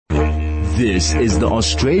This is the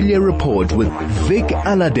Australia Report with Vic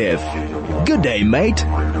Alhadeff. Good day, mate.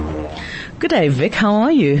 Good day, Vic. How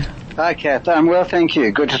are you? Hi, Kath. I'm well, thank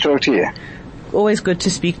you. Good to talk to you. Always good to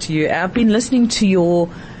speak to you. I've been listening to your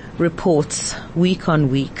reports week on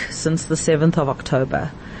week since the 7th of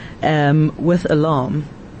October with alarm.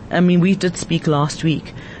 I mean, we did speak last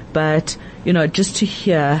week, but, just to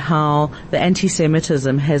hear how the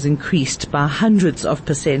anti-Semitism has increased by hundreds of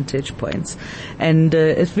percentage points, and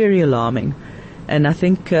it's very alarming. And I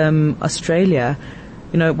think Australia,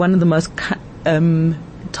 one of the most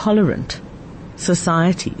tolerant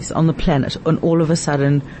societies on the planet, and all of a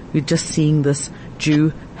sudden we're just seeing this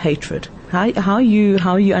Jew hatred. How are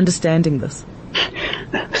you understanding this?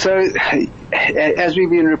 So, as we've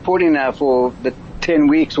been reporting now for the 10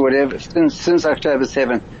 weeks or whatever, since October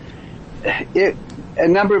 7th, a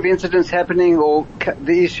number of incidents happening, or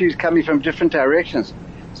the issues coming from different directions.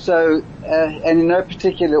 So, and in no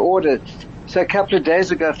particular order. So a couple of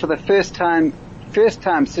days ago, for the first time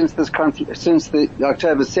since this since the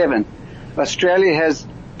October 7th, Australia has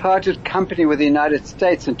parted company with the United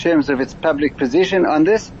States in terms of its public position on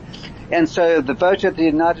this. And so the vote at the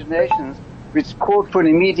United Nations, which called for an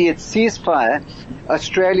immediate ceasefire,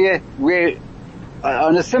 Australia, where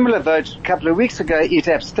on a similar vote a couple of weeks ago, it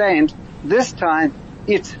abstained. This time,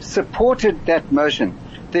 it supported that motion.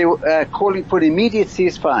 They were calling for an immediate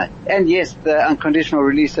ceasefire, and yes, the unconditional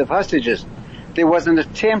release of hostages. There was an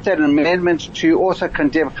attempt at an amendment to also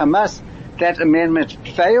condemn Hamas. That amendment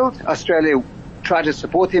failed. Australia tried to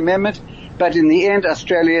support the amendment, but in the end,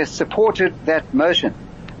 Australia supported that motion.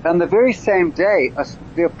 On the very same day,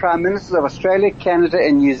 the Prime Ministers of Australia, Canada,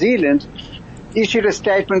 and New Zealand issued a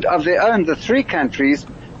statement of their own, the three countries,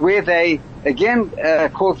 where they again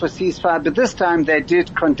called for ceasefire, but this time they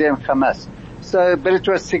did condemn Hamas. So, but it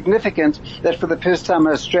was significant that for the first time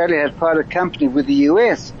Australia had parted company with the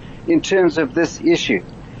US in terms of this issue.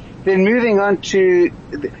 Then moving on to,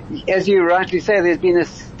 as you rightly say, there's been a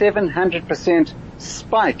 700%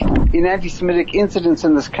 spike in anti-Semitic incidents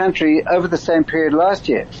in this country over the same period last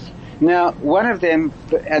year. Now, one of them,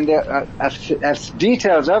 and there are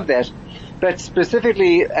details of that, but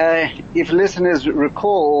specifically, if listeners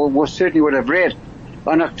recall, or certainly would have read,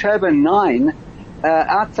 on October 9,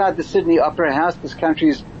 outside the Sydney Opera House, this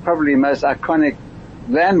country's probably most iconic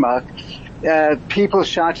landmark, people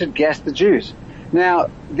shouted, "Gas the Jews." Now,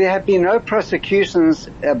 there have been no prosecutions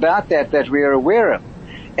about that we are aware of.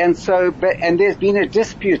 And so, and there's been a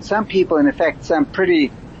dispute. Some people, and in fact, some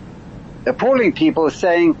pretty appalling people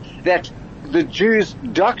saying that the Jews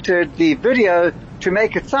doctored the video to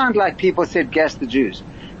make it sound like people said, "Gas the Jews."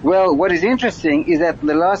 Well, what is interesting is that in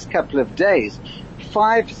the last couple of days,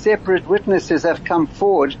 5 separate witnesses have come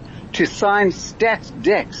forward to sign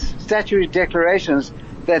statutory declarations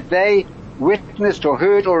that they witnessed or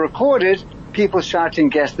heard or recorded people shouting,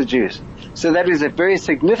 "Gas the Jews." So that is a very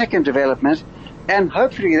significant development, and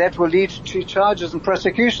hopefully that will lead to charges and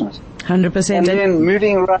prosecutions. 100%. And then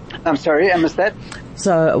moving right, I'm sorry, I missed that.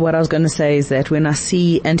 So what I was going to say is that when I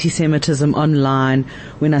see anti-Semitism online,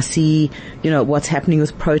 when I see, what's happening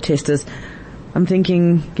with protesters, I'm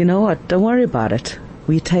thinking, you know what, don't worry about it.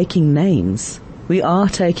 We're taking names. We are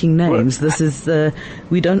taking names. This is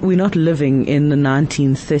we're not living in the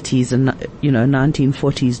 1930s and,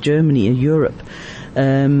 1940s Germany and Europe.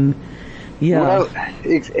 Yeah. Well,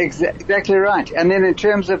 exactly right. And then in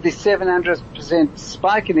terms of the 700%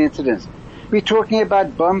 spike in incidents, we're talking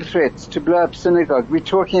about bomb threats to blow up synagogue. We're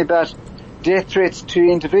talking about death threats to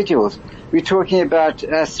individuals. We're talking about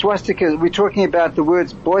swastikas. We're talking about the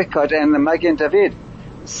words boycott and the Magen David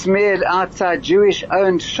smeared outside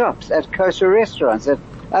Jewish-owned shops, at kosher restaurants, at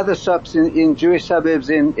other shops in Jewish suburbs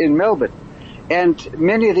in Melbourne. And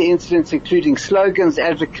many of the incidents, including slogans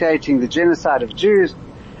advocating the genocide of Jews,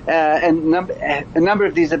 and a number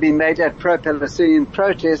of these have been made at pro-Palestinian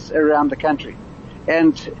protests around the country.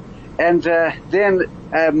 And then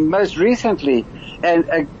most recently,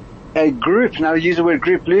 a group, and I'll use the word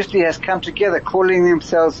group loosely, has come together calling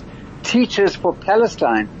themselves Teachers for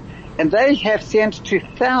Palestine. And they have sent to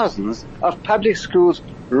thousands of public schools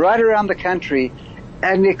right around the country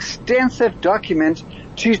an extensive document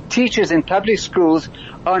to teachers in public schools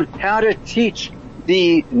on how to teach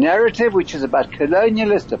the narrative, which is about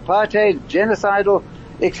colonialist, apartheid, genocidal,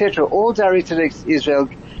 etc., all directed at Israel,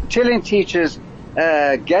 telling teachers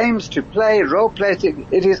games to play, role play.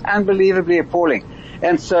 It is unbelievably appalling.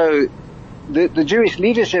 And so the Jewish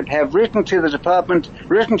leadership have written to the department,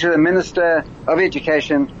 written to the Minister of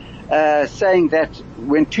Education, saying that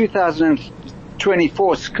when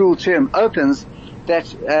 2024 school term opens,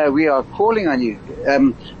 that we are calling on you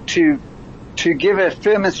to give a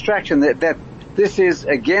firm instruction that this is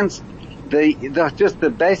against just the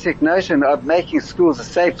basic notion of making schools a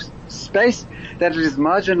safe space, that it is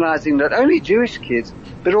marginalizing not only Jewish kids,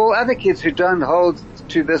 but all other kids who don't hold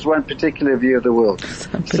to this one particular view of the world.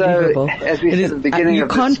 So, as we said at the beginning of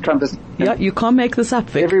this conversation, you can't make this up,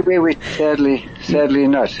 Vic. Everywhere we, sadly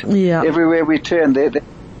not. Yeah. Everywhere we turn, there are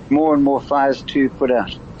more and more fires to put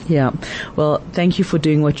out. Yeah. Well, thank you for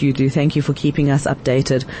doing what you do. Thank you for keeping us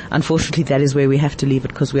updated. Unfortunately, that is where we have to leave it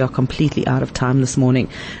because we are completely out of time this morning.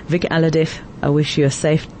 Vic Alhadeff, I wish you a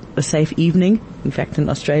safe evening, in fact, in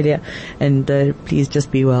Australia. And please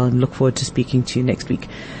just be well and look forward to speaking to you next week.